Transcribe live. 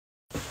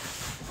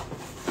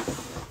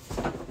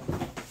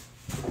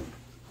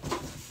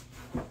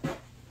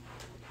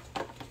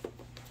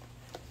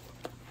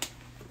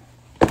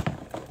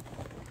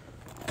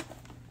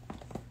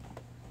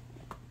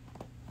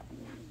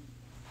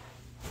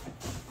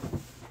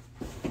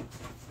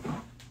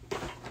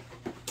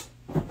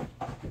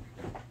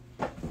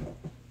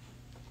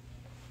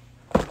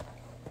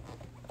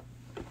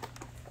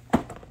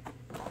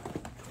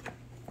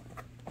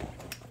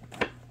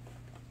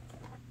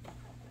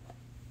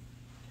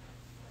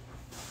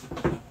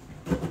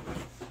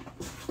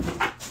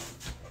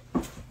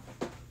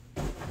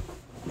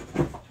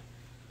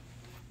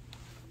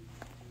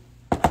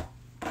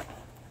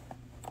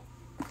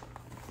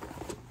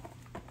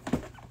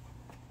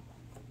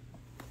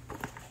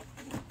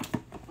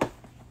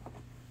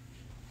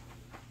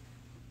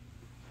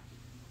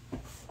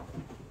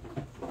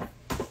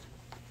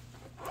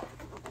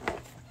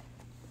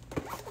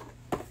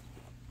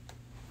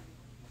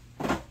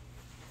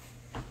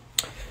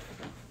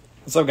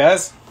What's up,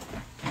 guys?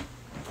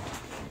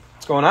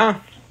 What's going on?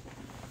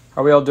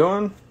 How are we all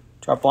doing?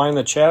 Drop a line in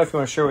the chat if you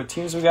want to share what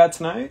teams we got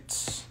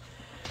tonight.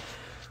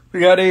 We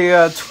got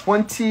a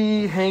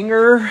 20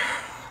 hanger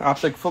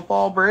Optic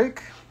football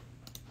break.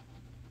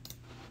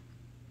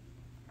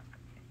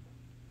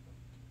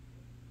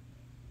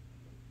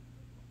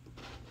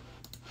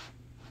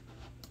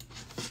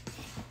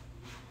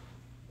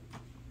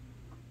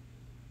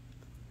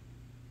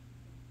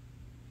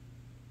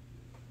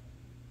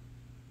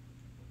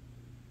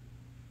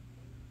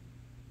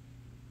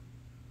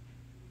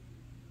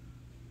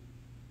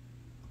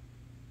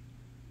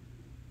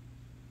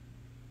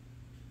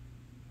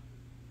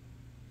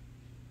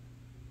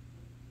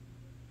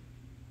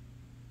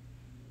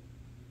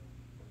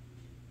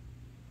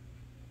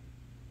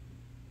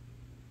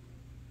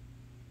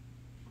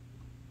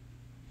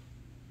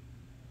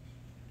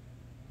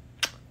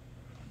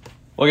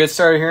 We'll get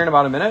started here in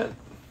about a minute.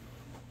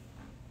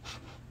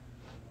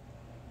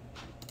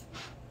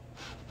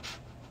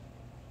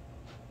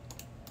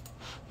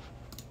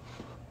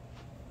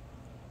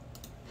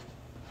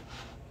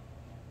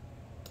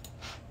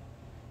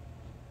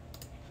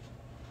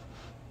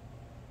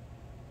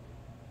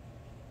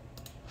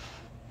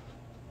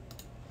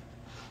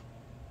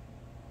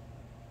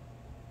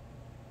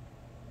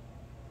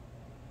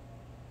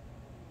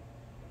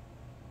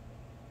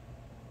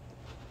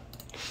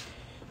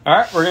 All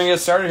right, we're going to get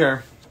started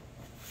here.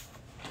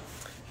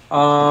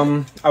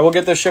 I will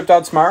get this shipped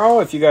out tomorrow.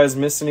 If you guys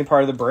missed any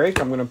part of the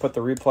break, I'm going to put the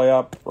replay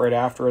up right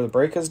after the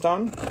break is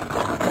done.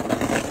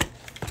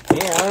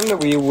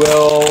 And we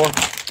will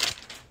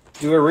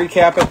do a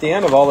recap at the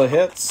end of all the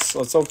hits.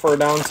 Let's hope for a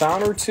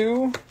downtown or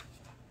two.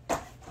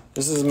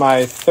 This is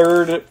my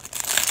third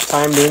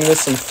time doing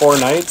this in 4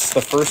 nights.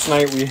 The first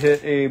night we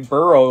hit a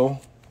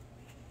Burrow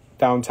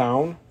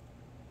downtown.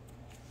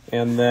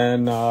 And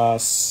then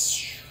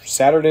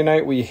Saturday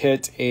night we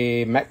hit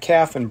a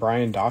Metcalf and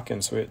Brian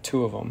Dawkins. So we hit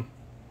 2 of them.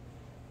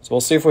 So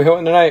we'll see if we hit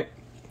one tonight.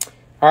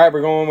 All right,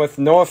 we're going with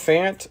Noah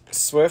Fant,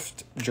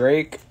 Swift,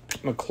 Drake,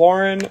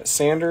 McLaurin,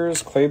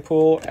 Sanders,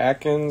 Claypool,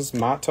 Atkins,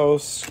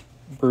 Matos,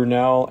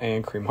 Brunell,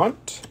 and Kareem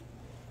Hunt.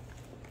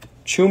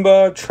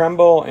 Chumba,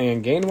 Tremble,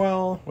 and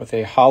Gainwell with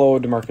a hollow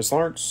DeMarcus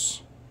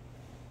Lawrence.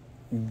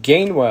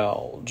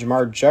 Gainwell,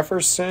 Jamar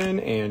Jefferson,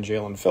 and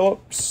Jalen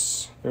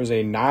Phillips. There's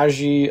a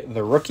Najee,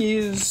 the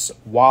rookies,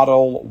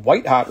 Waddle,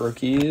 White Hot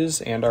rookies,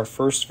 and our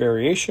first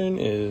variation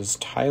is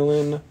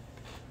Tylen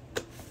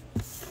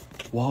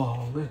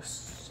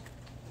Wallace.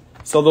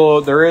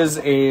 So there is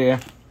a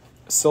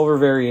silver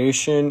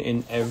variation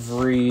in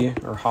every,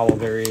 or hollow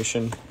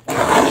variation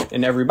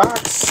in every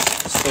box.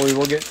 So we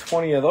will get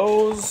 20 of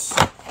those.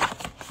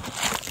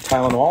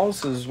 Tylen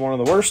Wallace is one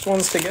of the worst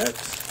ones to get,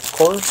 of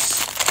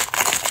course.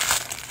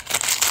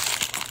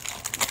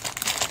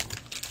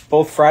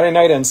 Both Friday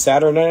night and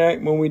Saturday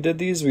night when we did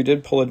these, we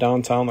did pull it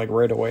downtown like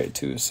right away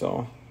too.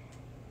 So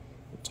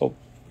let's hope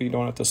we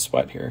don't have to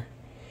sweat here.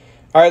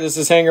 All right, this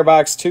is Hanger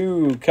Box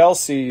 2.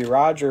 Kelsey,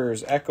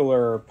 Rogers,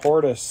 Eckler,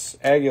 Portis,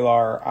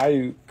 Aguilar,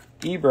 Ayuk,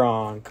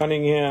 Ebron,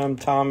 Cunningham,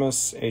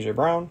 Thomas, AJ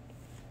Brown.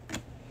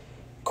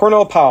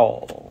 Cornell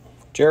Powell,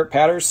 Jarrett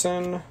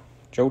Patterson,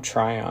 Joe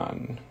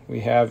Tryon. We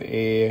have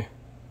a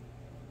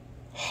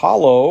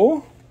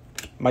hollow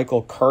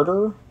Michael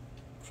Carter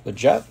for the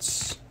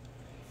Jets.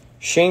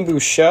 Shane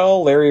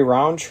Buechele, Larry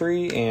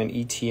Roundtree, and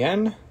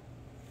ETN.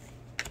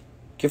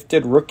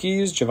 Gifted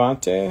rookies,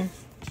 Javonte,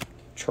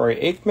 Troy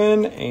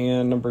Aikman,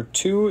 and number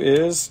 2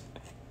 is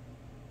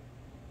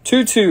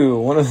Tutu,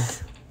 one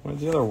of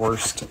the other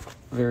worst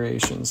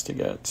variations to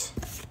get.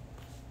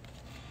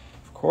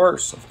 Of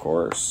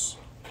course.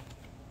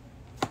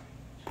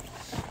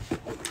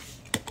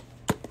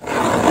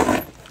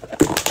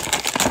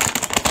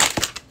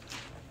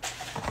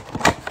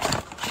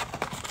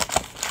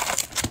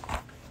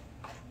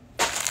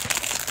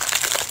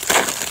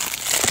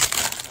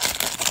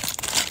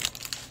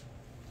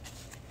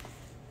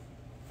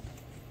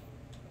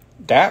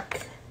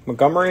 Dak,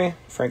 Montgomery,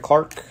 Frank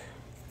Clark,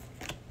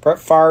 Brett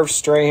Favre,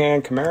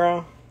 Strahan,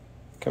 Kamara,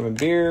 Kevin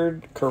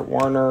Beard, Kurt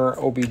Warner,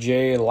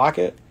 OBJ,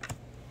 Lockett,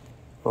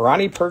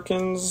 Ronnie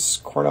Perkins,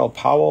 Cornell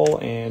Powell,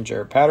 and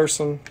Jarrett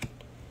Patterson,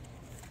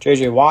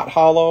 J.J. Watt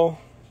hollow,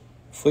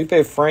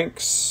 Felipe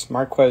Franks,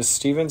 Marquez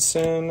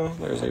Stevenson,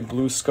 there's a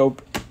blue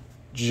scope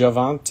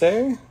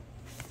Javonte,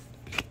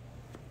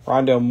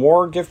 Rondale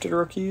Moore gifted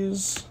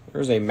rookies,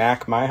 there's a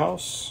Mac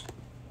Myhouse,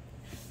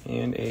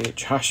 and a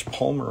Josh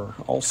Palmer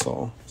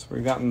also. So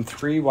we've gotten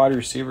 3 wide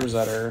receivers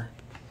that are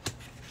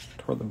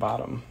toward the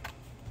bottom.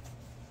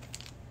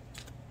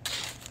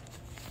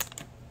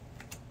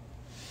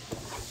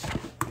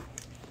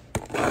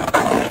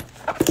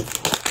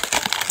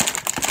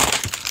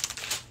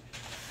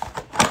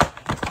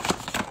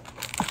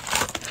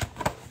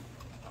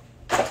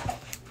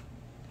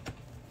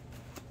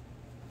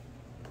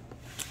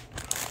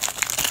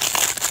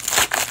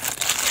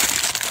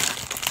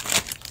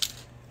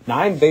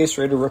 9 base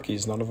rated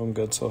rookies. None of them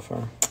good so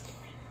far.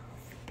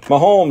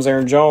 Mahomes,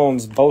 Aaron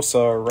Jones,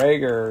 Bosa,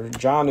 Rager,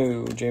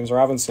 Jonnu, James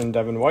Robinson,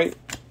 Devin White,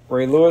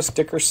 Ray Lewis,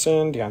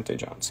 Dickerson, Deontay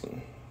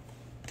Johnson.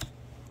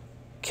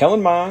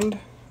 Kellen Mond,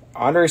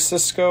 Andre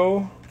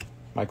Sisco,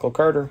 Michael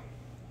Carter.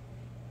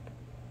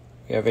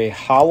 We have a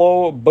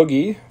hollow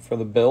boogie for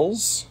the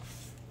Bills.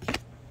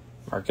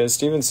 Marquez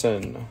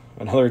Stevenson,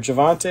 another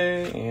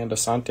Javonte, and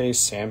Asante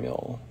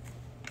Samuel.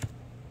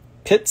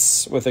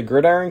 Pitts with the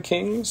Gridiron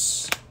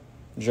Kings,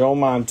 Joe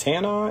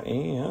Montana,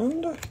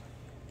 and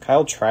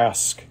Kyle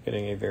Trask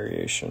getting a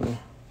variation.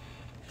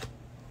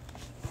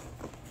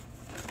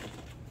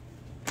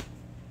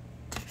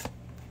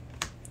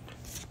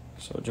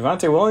 So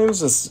Javonte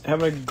Williams is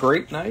having a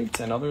great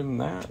night, and other than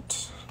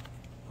that,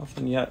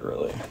 nothing yet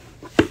really.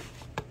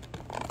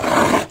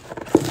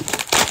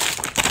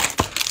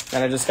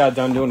 And I just got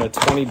done doing a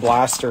 20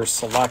 blaster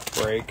select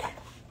break.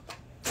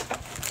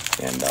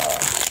 And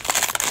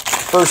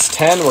first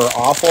 10 were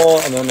awful,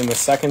 and then in the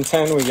second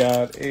 10 we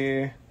got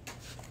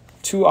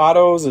 2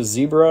 autos, a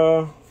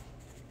zebra,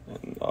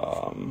 and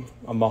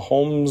a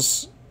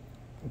Mahomes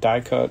die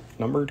cut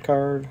numbered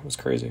card. It was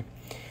crazy.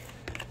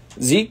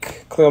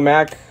 Zeke, Cleo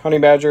Mack, Honey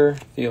Badger,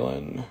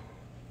 Thielen.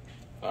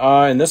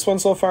 And this one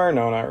so far?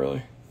 No, not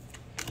really.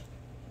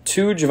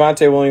 2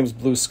 Javonte Williams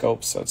blue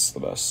scopes. That's the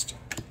best.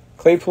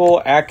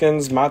 Claypool,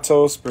 Atkins,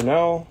 Matos,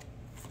 Brunell,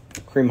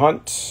 Kareem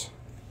Hunt,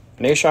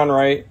 Nashawn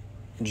Wright,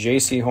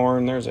 J.C.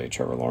 Horn. There's a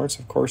Trevor Lawrence.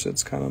 Of course,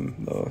 it's kind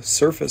of, the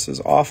surface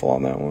is awful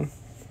on that one.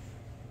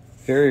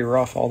 Very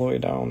rough all the way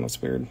down. That's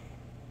weird.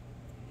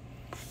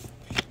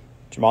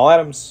 Jamal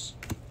Adams,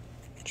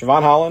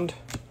 Javon Holland,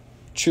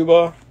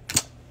 Chuba,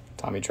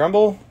 Tommy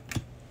Tremble,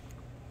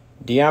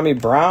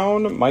 De'Ami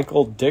Brown,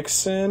 Michael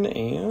Dixon,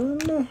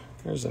 and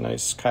there's a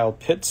nice Kyle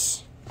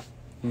Pitts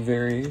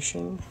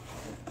variation.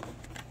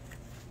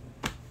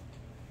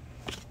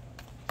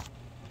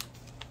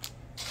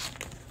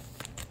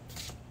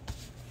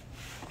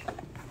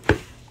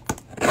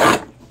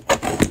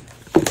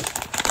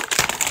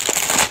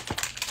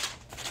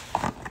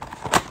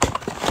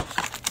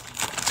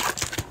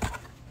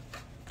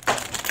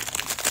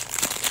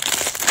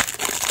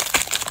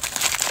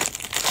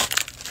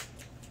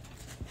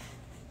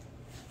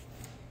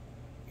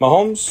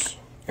 Mahomes,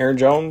 Aaron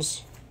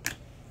Jones,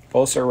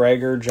 Bosa,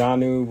 Rager,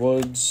 Jonnu,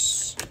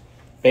 Woods,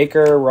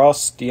 Baker,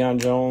 Russ,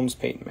 Deion Jones,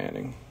 Peyton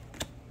Manning.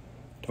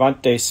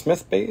 Devontae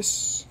Smith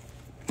base,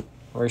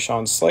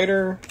 Rashawn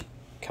Slater,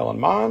 Kellen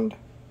Mond,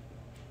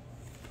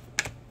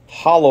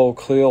 hollow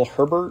Khalil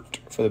Herbert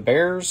for the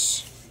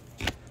Bears,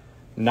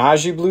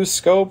 Najee blue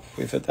scope,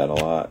 we've hit that a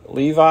lot,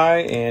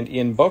 Levi and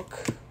Ian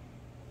Book,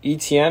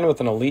 ETN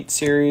with an Elite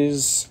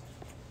Series,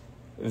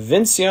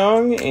 Vince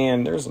Young,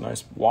 and there's a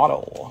nice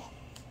Waddle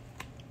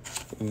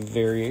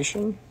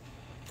variation.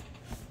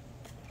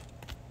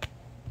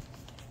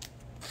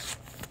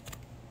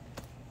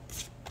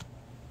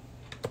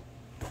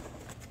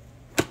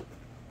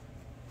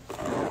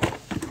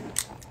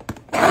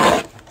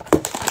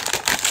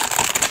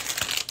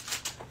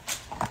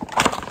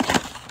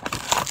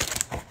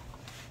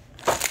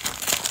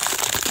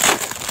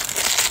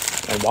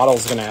 And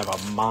Waddle's going to have a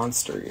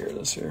monster year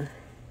this year.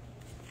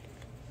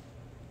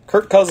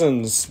 Kirk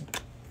Cousins,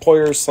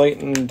 Poyer,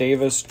 Slayton,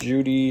 Davis,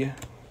 Judy,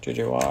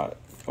 J.J. Watt,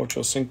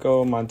 Ocho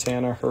Cinco,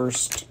 Montana,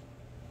 Hurst,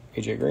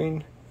 A.J.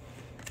 Green.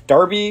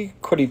 Darby,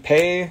 Kwity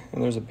Paye,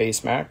 and there's a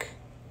base Mac.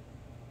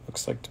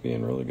 Looks like to be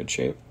in really good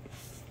shape.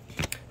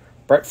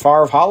 Brett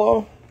Favre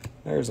hollow.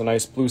 There's a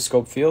nice blue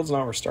scope Fields.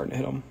 Now we're starting to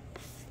hit them.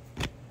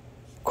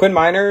 Quinn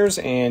Miners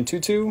and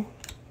Tutu.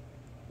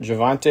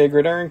 Javonte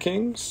Gridiron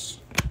Kings.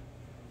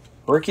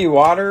 Ricky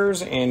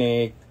Waters and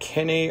a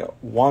Kenny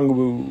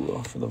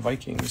Wangwu for the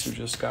Vikings, who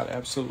just got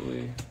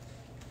absolutely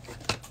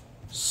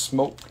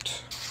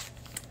smoked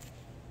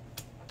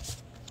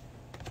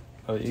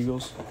by the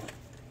Eagles.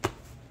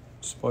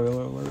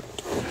 Spoiler alert.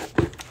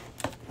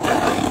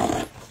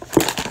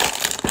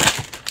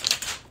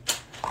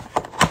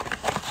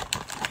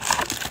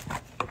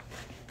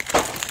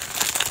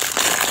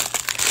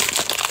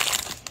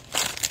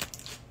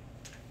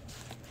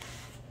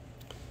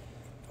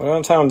 We're not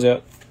on Towns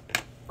yet.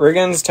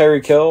 Riggins,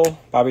 Tyreek Hill,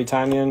 Bobby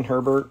Tonyan,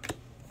 Herbert,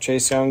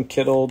 Chase Young,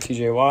 Kittle,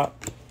 TJ Watt,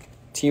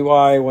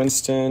 T.Y.,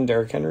 Winston,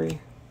 Derrick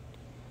Henry,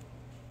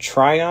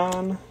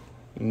 Tryon,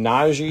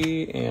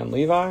 Najee, and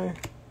Levi.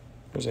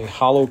 There's a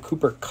hollow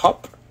Cooper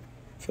Kupp.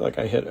 I feel like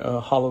I hit a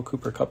hollow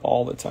Cooper Kupp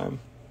all the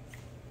time.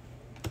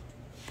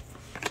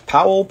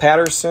 Powell,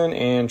 Patterson,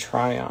 and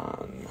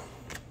Tryon.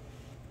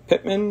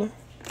 Pittman,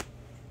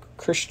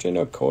 Christian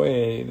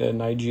Okoye, the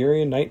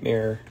Nigerian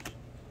Nightmare,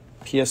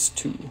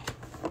 PS2.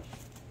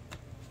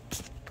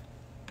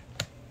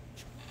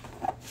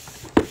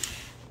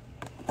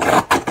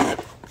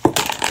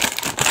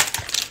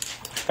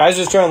 Guys,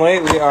 just joined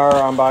late. We are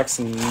on box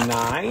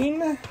 9.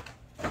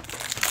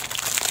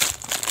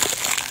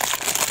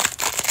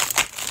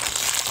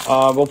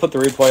 We'll put the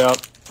replay up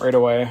right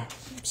away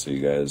so you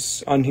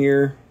guys on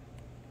here,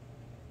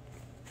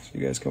 so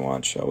you guys can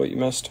watch what you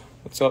missed.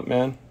 What's up,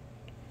 man?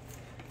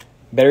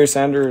 Barry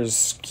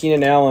Sanders,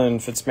 Keenan Allen,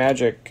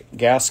 Fitzmagic,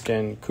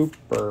 Gaskin,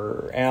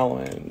 Cooper,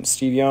 Allen,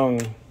 Steve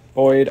Young,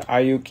 Boyd,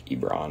 Ayuk,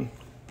 Ebron.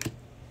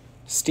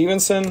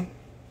 Stevenson,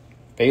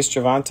 base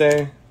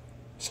Javante,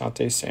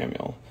 Sante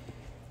Samuel.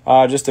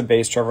 Just a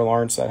base Trevor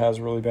Lawrence that has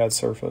really bad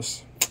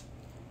surface.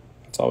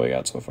 That's all we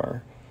got so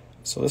far.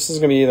 So this is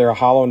going to be either a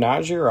hollow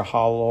Najee or a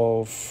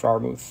hollow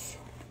Frymouth.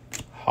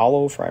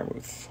 Hollow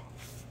Frymouth.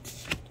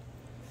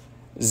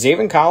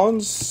 Zaven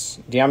Collins,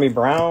 De'Ami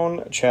Brown,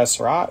 Chaz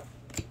Surratt.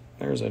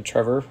 There's a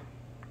Trevor.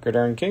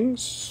 Gridiron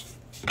Kings.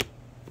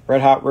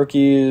 Red Hot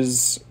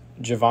Rookies,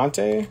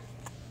 Javante.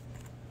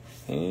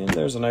 And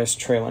there's a nice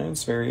Trey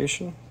Lance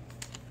variation.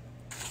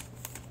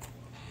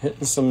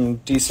 Hitting some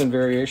decent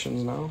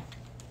variations now.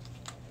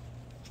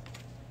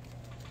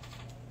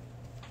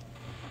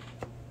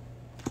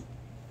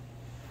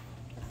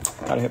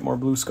 Gotta hit more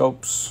blue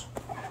scopes.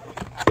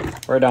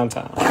 Right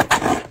downtown.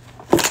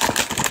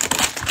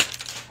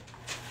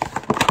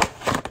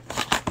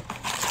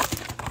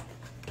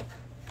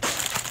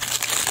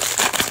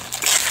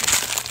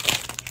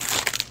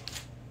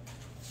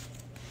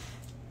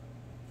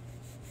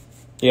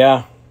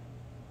 Yeah,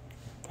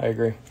 I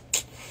agree.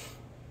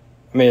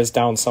 I mean, it's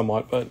down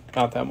somewhat, but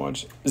not that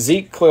much.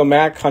 Zeke, Khalil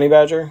Mack, Honey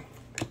Badger.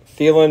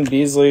 Thielen,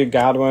 Beasley,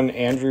 Godwin,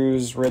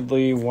 Andrews,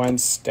 Ridley,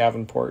 Wentz,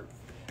 Davenport.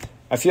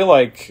 I feel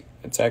like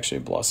it's actually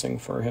a blessing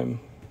for him.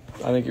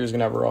 I think he was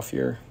going to have a rough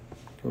year.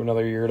 Give him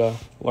another year to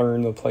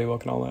learn the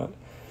playbook and all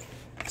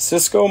that.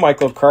 Cisco,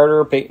 Michael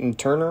Carter, Peyton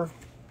Turner.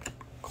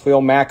 Khalil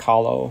Mack,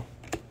 Hollow.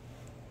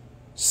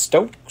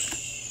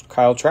 Stokes,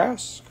 Kyle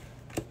Trask.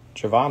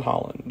 Javon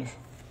Holland.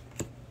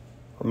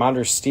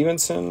 Ramondre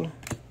Stevenson.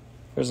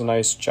 There's a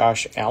nice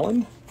Josh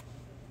Allen.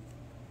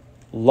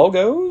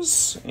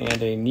 Logos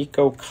and a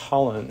Nico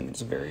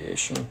Collins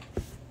variation.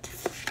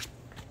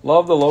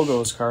 Love the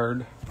Logos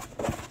card.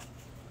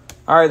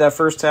 All right, that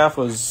first half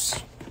was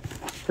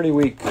pretty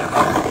weak.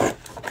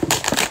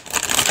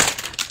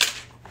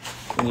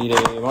 We need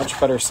a much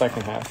better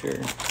second half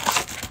here.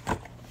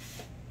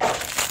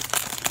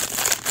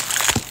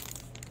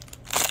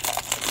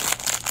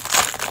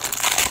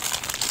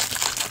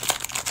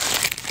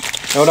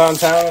 No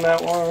downtown on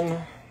that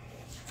one.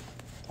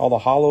 All the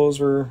hollows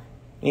were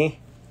eh.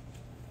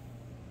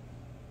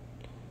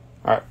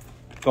 All right.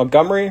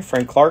 Montgomery,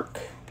 Frank Clark,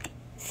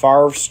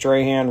 Favre,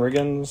 Strahan,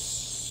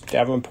 Riggins,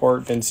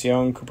 Davenport, Vince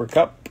Young, Cooper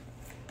Kupp,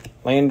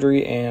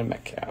 Landry, and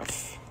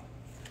Metcalf.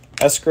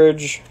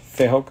 Eskridge,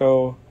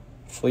 Fehoko,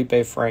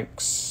 Felipe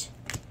Franks.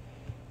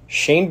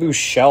 Shane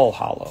Buechele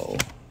hollow.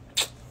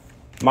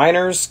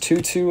 Miners,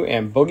 Tutu,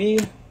 and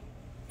Boogie.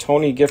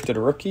 Tony gifted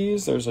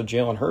rookies. There's a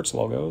Jalen Hurts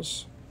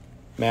logos.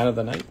 Man of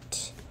the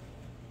night.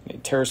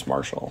 Terrace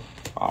Marshall.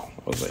 Wow,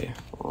 that was a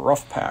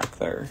rough pack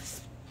there.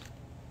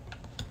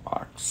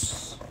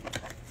 Box.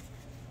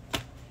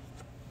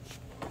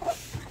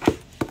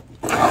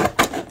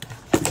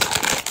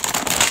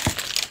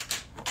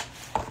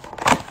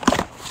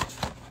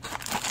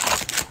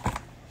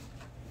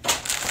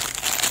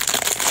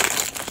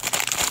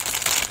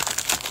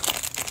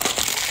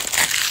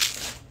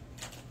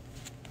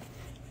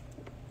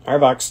 All right,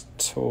 box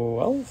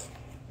 12.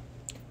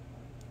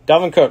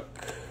 Dalvin Cook,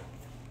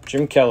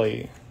 Jim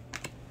Kelly,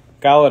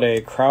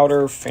 Galladay,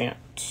 Crowder, Fant,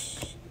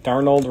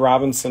 Darnold,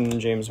 Robinson,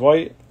 James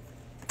White,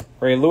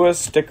 Ray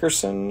Lewis,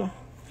 Dickerson,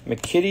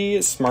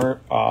 McKitty,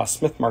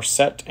 Smith,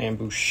 Marset, and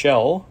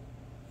Buechele.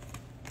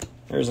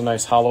 There's a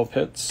nice hollow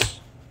Pitts.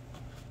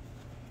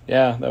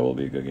 Yeah, that will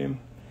be a good game.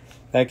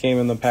 That game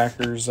in the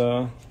Packers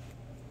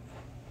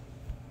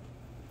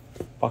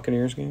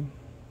Buccaneers game.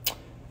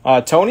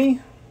 Tony,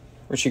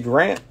 Richie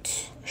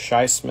Grant,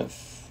 Shi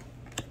Smith.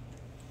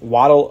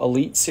 Waddle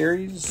Elite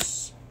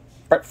Series.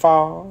 Brett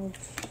Favre.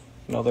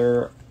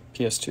 Another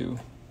PS2.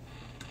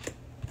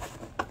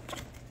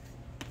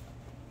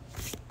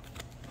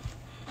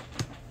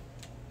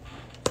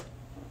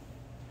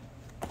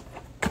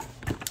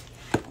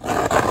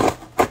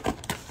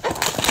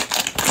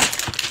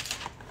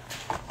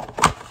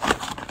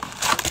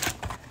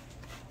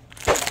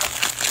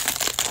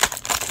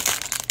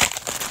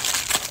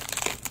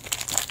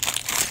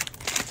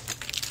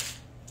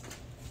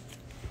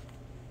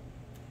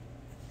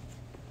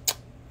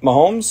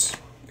 Mahomes,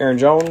 Aaron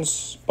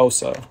Jones,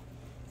 Bosa.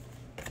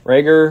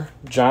 Rager,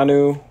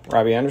 Jonnu,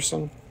 Robbie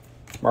Anderson.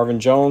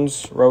 Marvin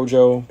Jones,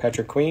 Rojo,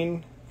 Patrick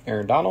Queen,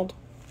 Aaron Donald.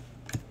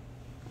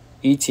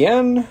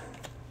 Etienne,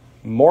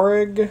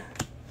 Morig.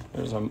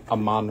 There's a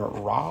Amon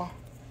Ra.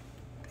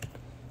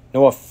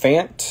 Noah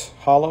Fant,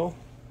 hollow.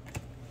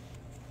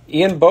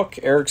 Ian Book,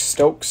 Eric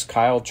Stokes,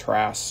 Kyle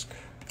Trask.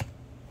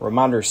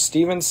 Ramondre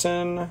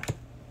Stevenson,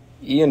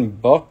 Ian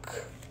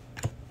Book,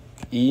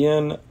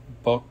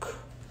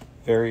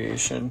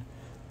 variation.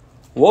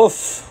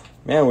 Wolf,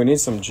 man, we need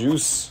some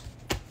juice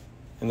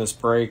in this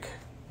break.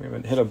 We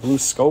haven't hit a blue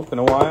scope in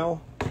a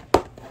while.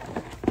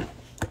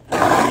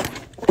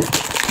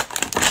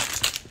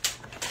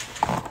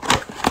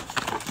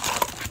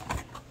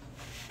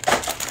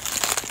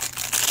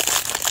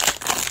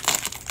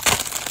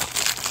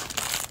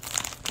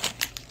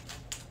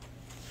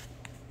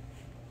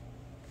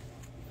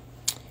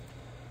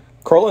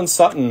 Cortland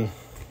Sutton,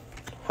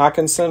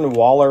 Hawkinson,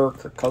 Waller,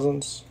 Kirk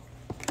Cousins,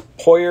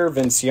 Poyer,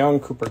 Vince Young,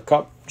 Cooper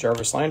Kupp,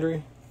 Jarvis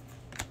Landry,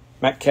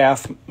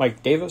 Metcalf,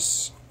 Mike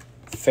Davis,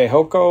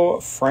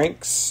 Fehoko,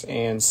 Franks,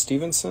 and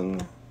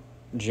Stevenson,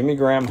 Jimmy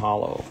Graham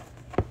Hollow.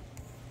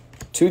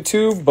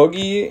 2-2,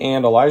 Boogie,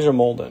 and Elijah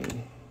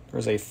Molden.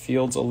 There's a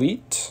Fields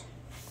Elite.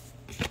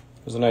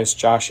 There's a nice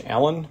Josh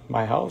Allen,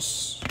 My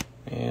House.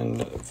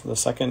 And for the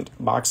second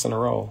box in a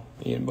row,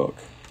 Ian Book.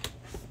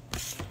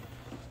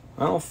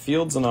 Well,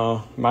 Fields and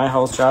a My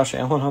House Josh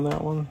Allen on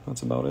that one.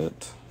 That's about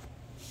it.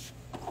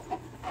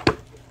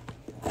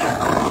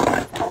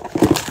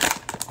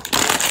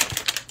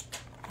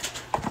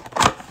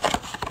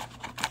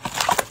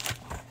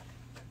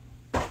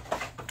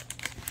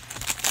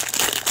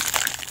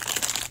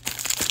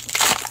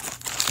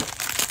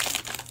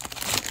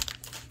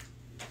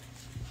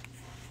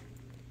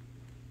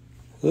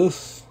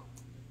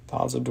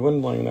 Odds of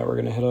dwindling that we're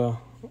going to hit a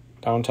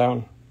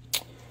downtown.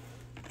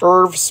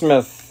 Irv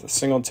Smith,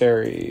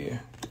 Singletary,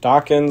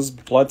 Dawkins,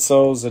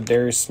 Bledsoe,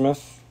 Zadarius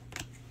Smith,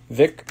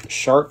 Vic,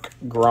 Shark,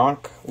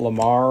 Gronk,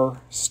 Lamar,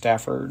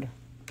 Stafford.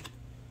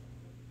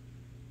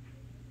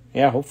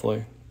 Yeah,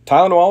 hopefully.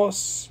 Tylan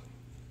Wallace,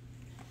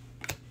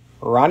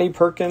 Ronnie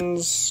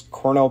Perkins,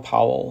 Cornell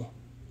Powell,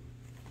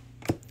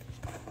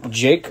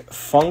 Jake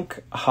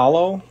Funk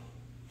Hollow,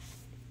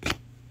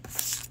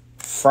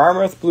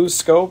 Farmouth Blue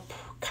Scope,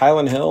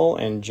 Kylan Hill,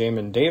 and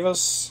Jamin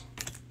Davis.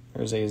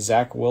 There's a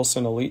Zach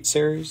Wilson Elite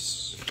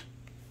Series.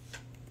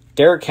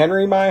 Derrick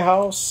Henry, My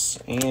House,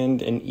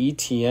 and an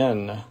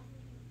ETN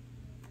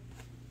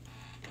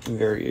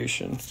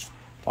variation.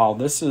 Wow,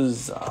 this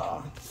is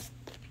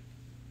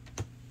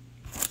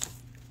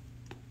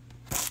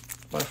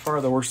by far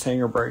the worst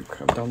hanger break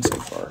I've done so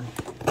far.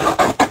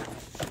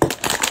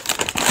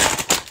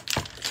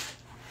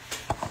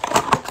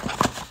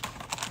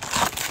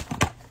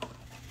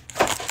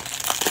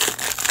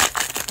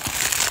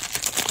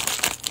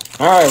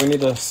 All right, we need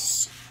to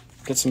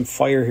get some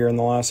fire here in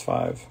the last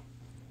 5.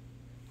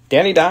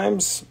 Danny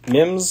Dimes,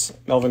 Mims,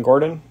 Melvin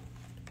Gordon,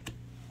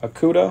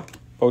 Akuda,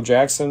 Bo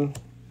Jackson,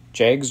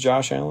 Jags,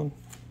 Josh Allen,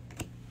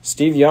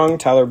 Steve Young,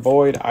 Tyler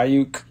Boyd,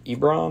 Ayuk,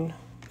 Ebron,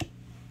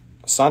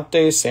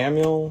 Asante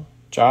Samuel,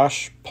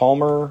 Josh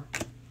Palmer,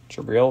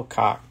 Jabril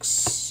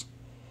Cox,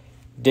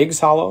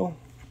 Diggs Hollow,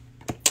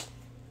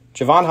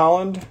 Javon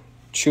Holland,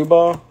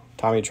 Chuba,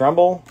 Tommy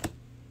Tremble,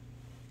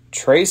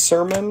 Trey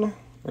Sermon.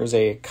 There's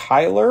a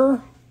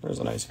Kyler. There's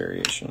a nice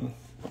variation.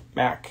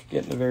 Mac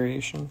getting a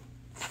variation.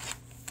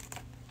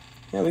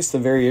 Yeah, at least the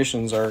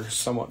variations are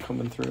somewhat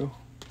coming through.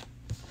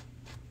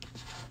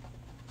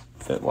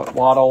 Fit what?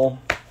 Waddle,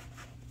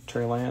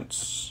 Trey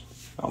Lance,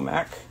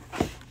 Mac.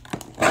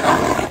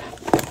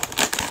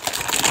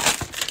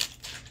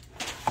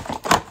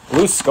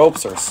 Blue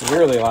scopes are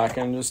severely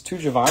lacking. Just 2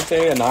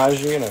 Javante, a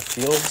Najee, and a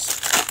Fields.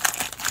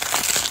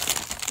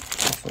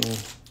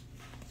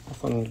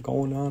 Nothing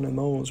going on in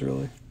those,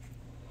 really.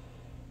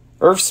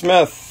 Irv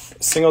Smith,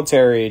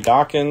 Singletary,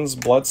 Dawkins,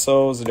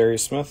 Bledsoe,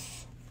 Zadarius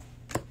Smith,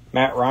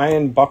 Matt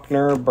Ryan,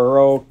 Buckner,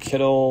 Burrow,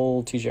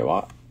 Kittle, TJ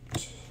Watt,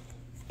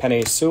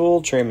 Penei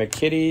Sewell, Trey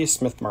McKitty,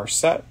 Smith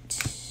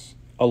Marset,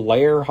 a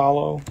Layer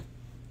Hollow.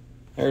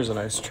 There's a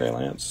nice Trey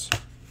Lance.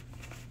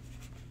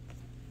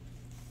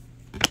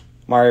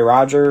 Mari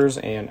Rogers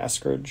and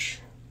Eskridge.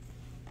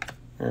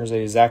 There's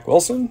a Zach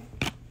Wilson,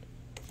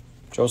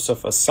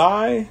 Joseph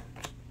Asai,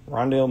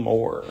 Rondale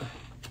Moore.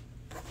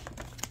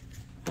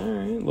 All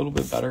right, a little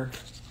bit better.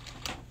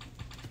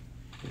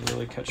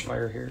 Really catch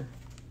fire here.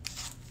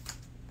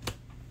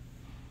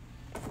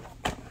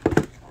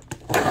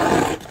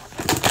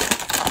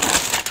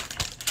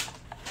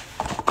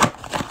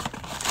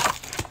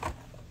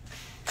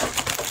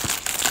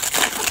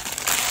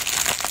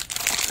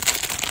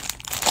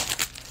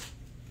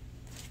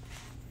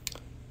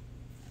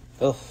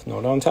 Ugh,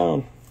 no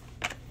downtown.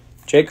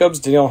 Jacobs,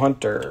 Daniel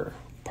Hunter,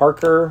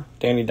 Parker,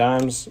 Danny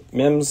Dimes,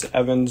 Mims,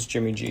 Evans,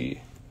 Jimmy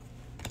G.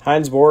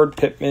 Hines Ward,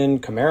 Pittman,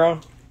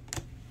 Kamara,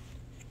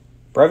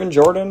 Brevin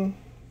Jordan,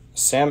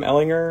 Sam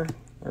Ellinger.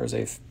 There's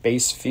a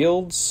base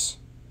Fields.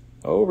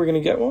 Oh, we're going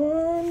to get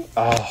one.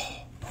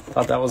 Oh,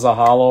 thought that was a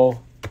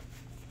hollow.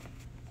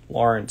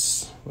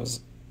 Lawrence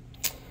was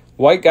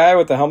white guy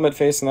with the helmet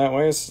facing that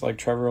way. It's like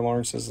Trevor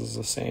Lawrence's is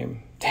the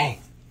same. Dang.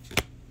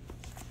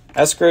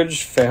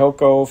 Eskridge,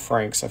 Fehoko,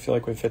 Franks. I feel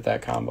like we've hit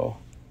that combo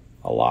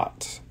a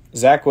lot.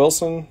 Zach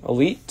Wilson,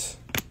 Elite.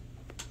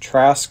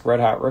 Trask, Red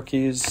Hot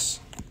Rookies.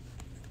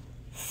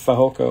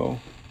 Fehoko.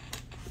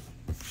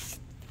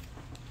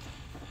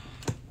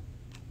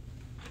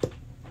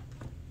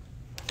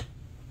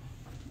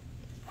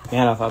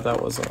 Man, I thought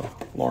that was a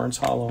Lawrence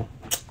Hollow.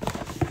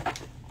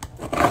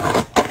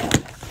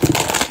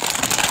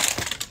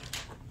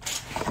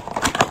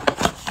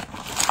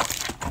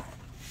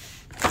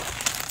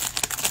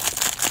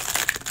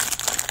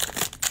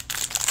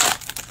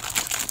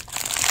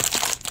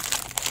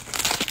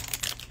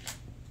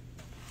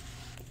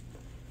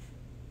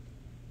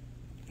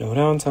 No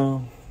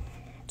downtown.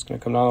 It's going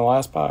to come down to the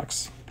last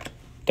box.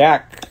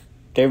 Dak,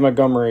 Dave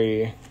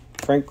Montgomery,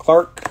 Frank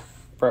Clark,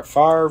 Brett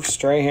Favre,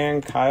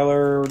 Strahan,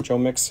 Kyler, Joe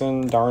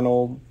Mixon,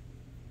 Darnold,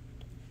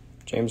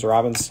 James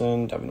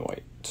Robinson, Devin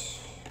White.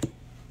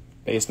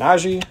 Base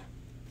Najee,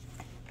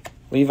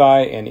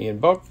 Levi and Ian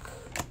Book.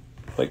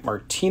 Blake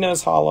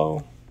Martinez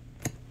hollow.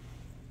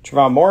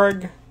 Trevon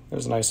Morig.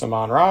 There's a nice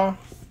Amon-Ra.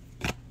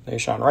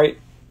 Nashawn Wright.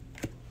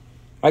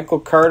 Michael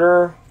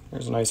Carter.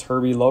 There's a nice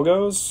Herbie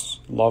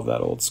logos. Love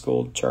that old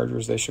school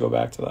Chargers. They should go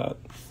back to that.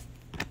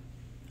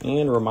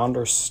 And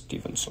Ramondre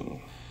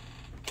Stevenson.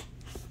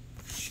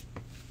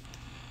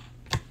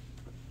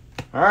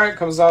 All right,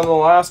 comes down to the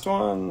last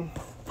one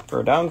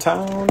for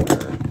downtown.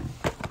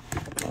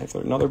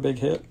 Or another big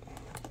hit.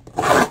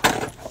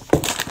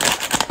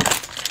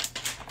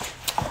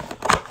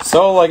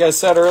 So, like I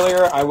said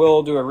earlier, I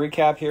will do a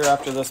recap here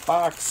after this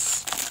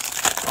box.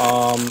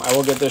 I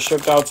will get this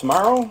shipped out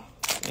tomorrow,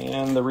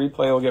 and the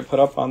replay will get put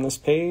up on this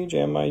page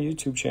and my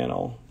YouTube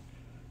channel.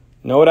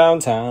 No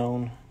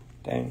downtown.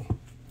 Dang.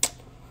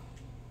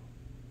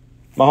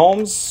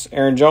 Mahomes,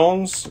 Aaron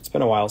Jones. It's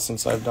been a while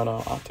since I've done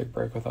an optic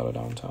break without a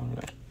downtown.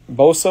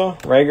 Bosa,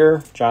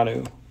 Rager,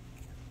 Jonnu.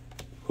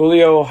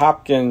 Julio,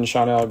 Hopkins,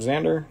 Sean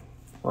Alexander.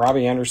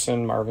 Robbie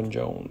Anderson, Marvin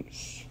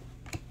Jones.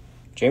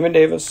 Jamin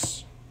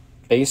Davis.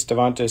 Base,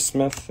 Devontae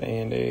Smith,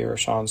 and a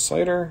Rashawn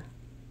Slater.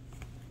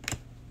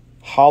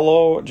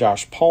 Hollow,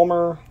 Josh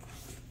Palmer.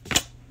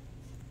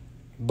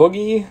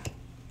 Boogie,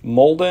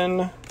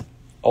 Molden,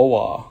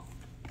 Owa.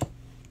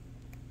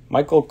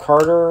 Michael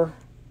Carter,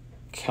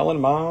 Kellen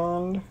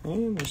Mond.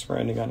 And just for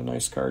ending on a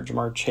nice card.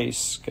 Jamar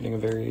Chase getting a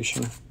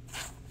variation.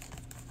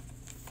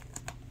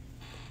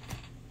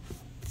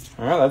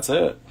 All right, that's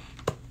it.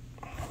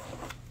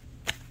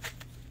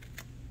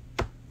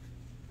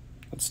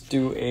 Let's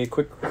do a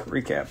quick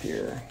recap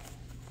here.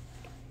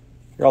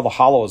 Here are all the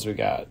hollows we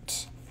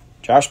got.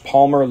 Josh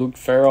Palmer, Luke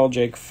Farrell,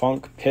 Jake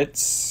Funk,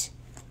 Pitts,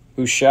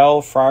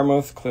 Bushell,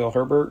 Frymouth, Khalil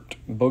Herbert,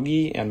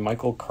 Boogie, and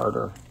Michael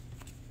Carter.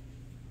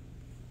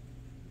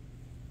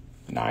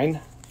 9?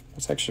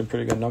 That's actually a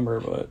pretty good number,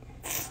 but...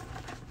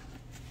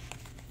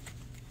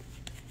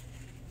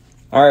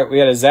 All right, we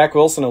had a Zach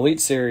Wilson Elite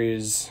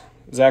Series.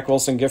 Zach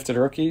Wilson Gifted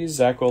Rookies.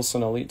 Zach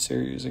Wilson Elite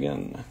Series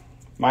again.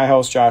 My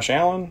House, Josh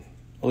Allen.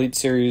 Elite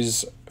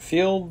Series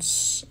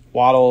Fields.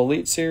 Waddle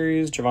Elite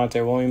Series.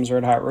 Javonte Williams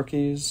Red Hot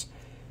Rookies.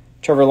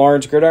 Trevor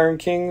Lawrence Gridiron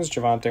Kings.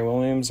 Javonte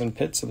Williams and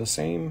Pitts are the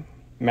same.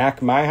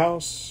 Mac My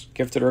House.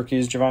 Gifted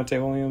Rookies Javonte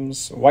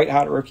Williams. White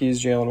Hot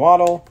Rookies Jalen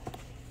Waddle.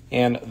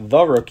 And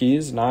the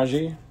Rookies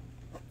Najee.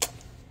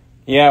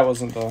 Yeah, it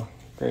wasn't the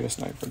greatest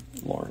night for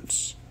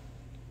Lawrence.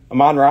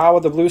 Amon-Ra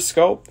with the blue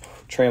scope.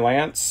 Trey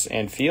Lance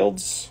and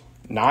Fields.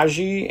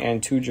 Najee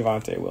and 2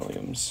 Javonte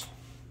Williams.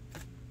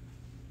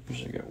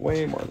 Usually get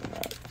way more than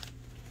that.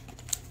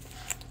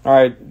 All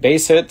right,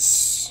 base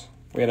hits.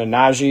 We had a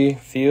Najee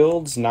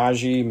Fields,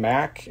 Najee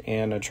Mack,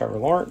 and a Trevor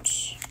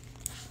Lawrence.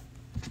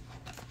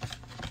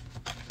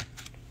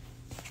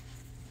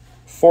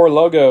 4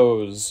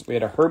 logos. We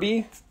had a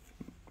Herbie,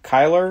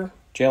 Kyler,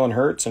 Jalen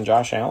Hurts, and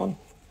Josh Allen.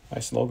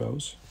 Nice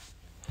logos.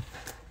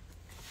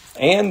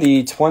 And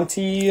the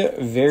 20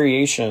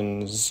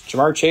 variations.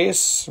 Jamar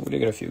Chase. We did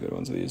get a few good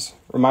ones of these.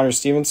 Ramondre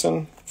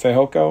Stevenson,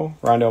 Fehoko,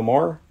 Rondale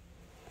Moore.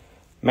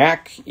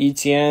 Mac,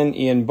 Etienne,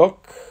 Ian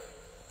Book.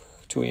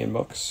 2 Ian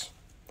Books.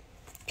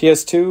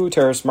 PS2,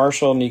 Terrace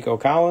Marshall, Nico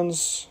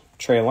Collins.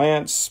 Trey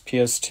Lance,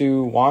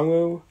 PS2,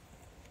 Wangwu.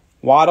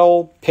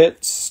 Waddle,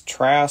 Pitts,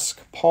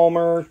 Trask,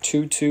 Palmer,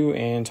 Tutu,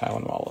 and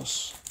Tylan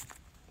Wallace.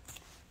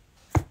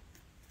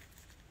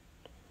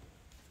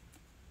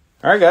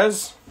 All right,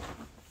 guys.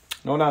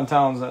 No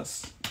downtowns, that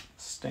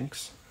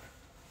stinks.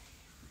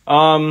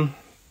 I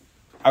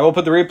will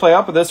put the replay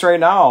up of this right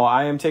now.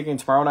 I am taking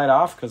tomorrow night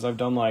off because I've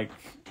done like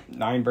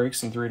 9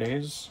 breaks in 3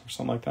 days or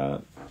something like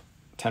that.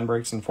 10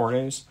 breaks in 4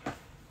 days.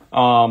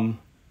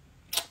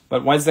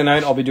 But Wednesday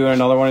night, I'll be doing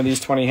another one of these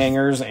 20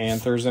 hangers, and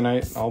Thursday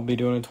night, I'll be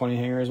doing a 20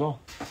 hanger as well.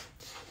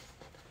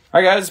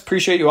 All right, guys.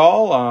 Appreciate you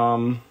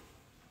all.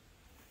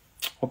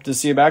 Hope to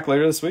see you back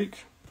later this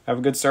week. Have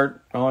a good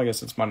start. Well, I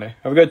guess it's Monday.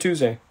 Have a good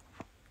Tuesday.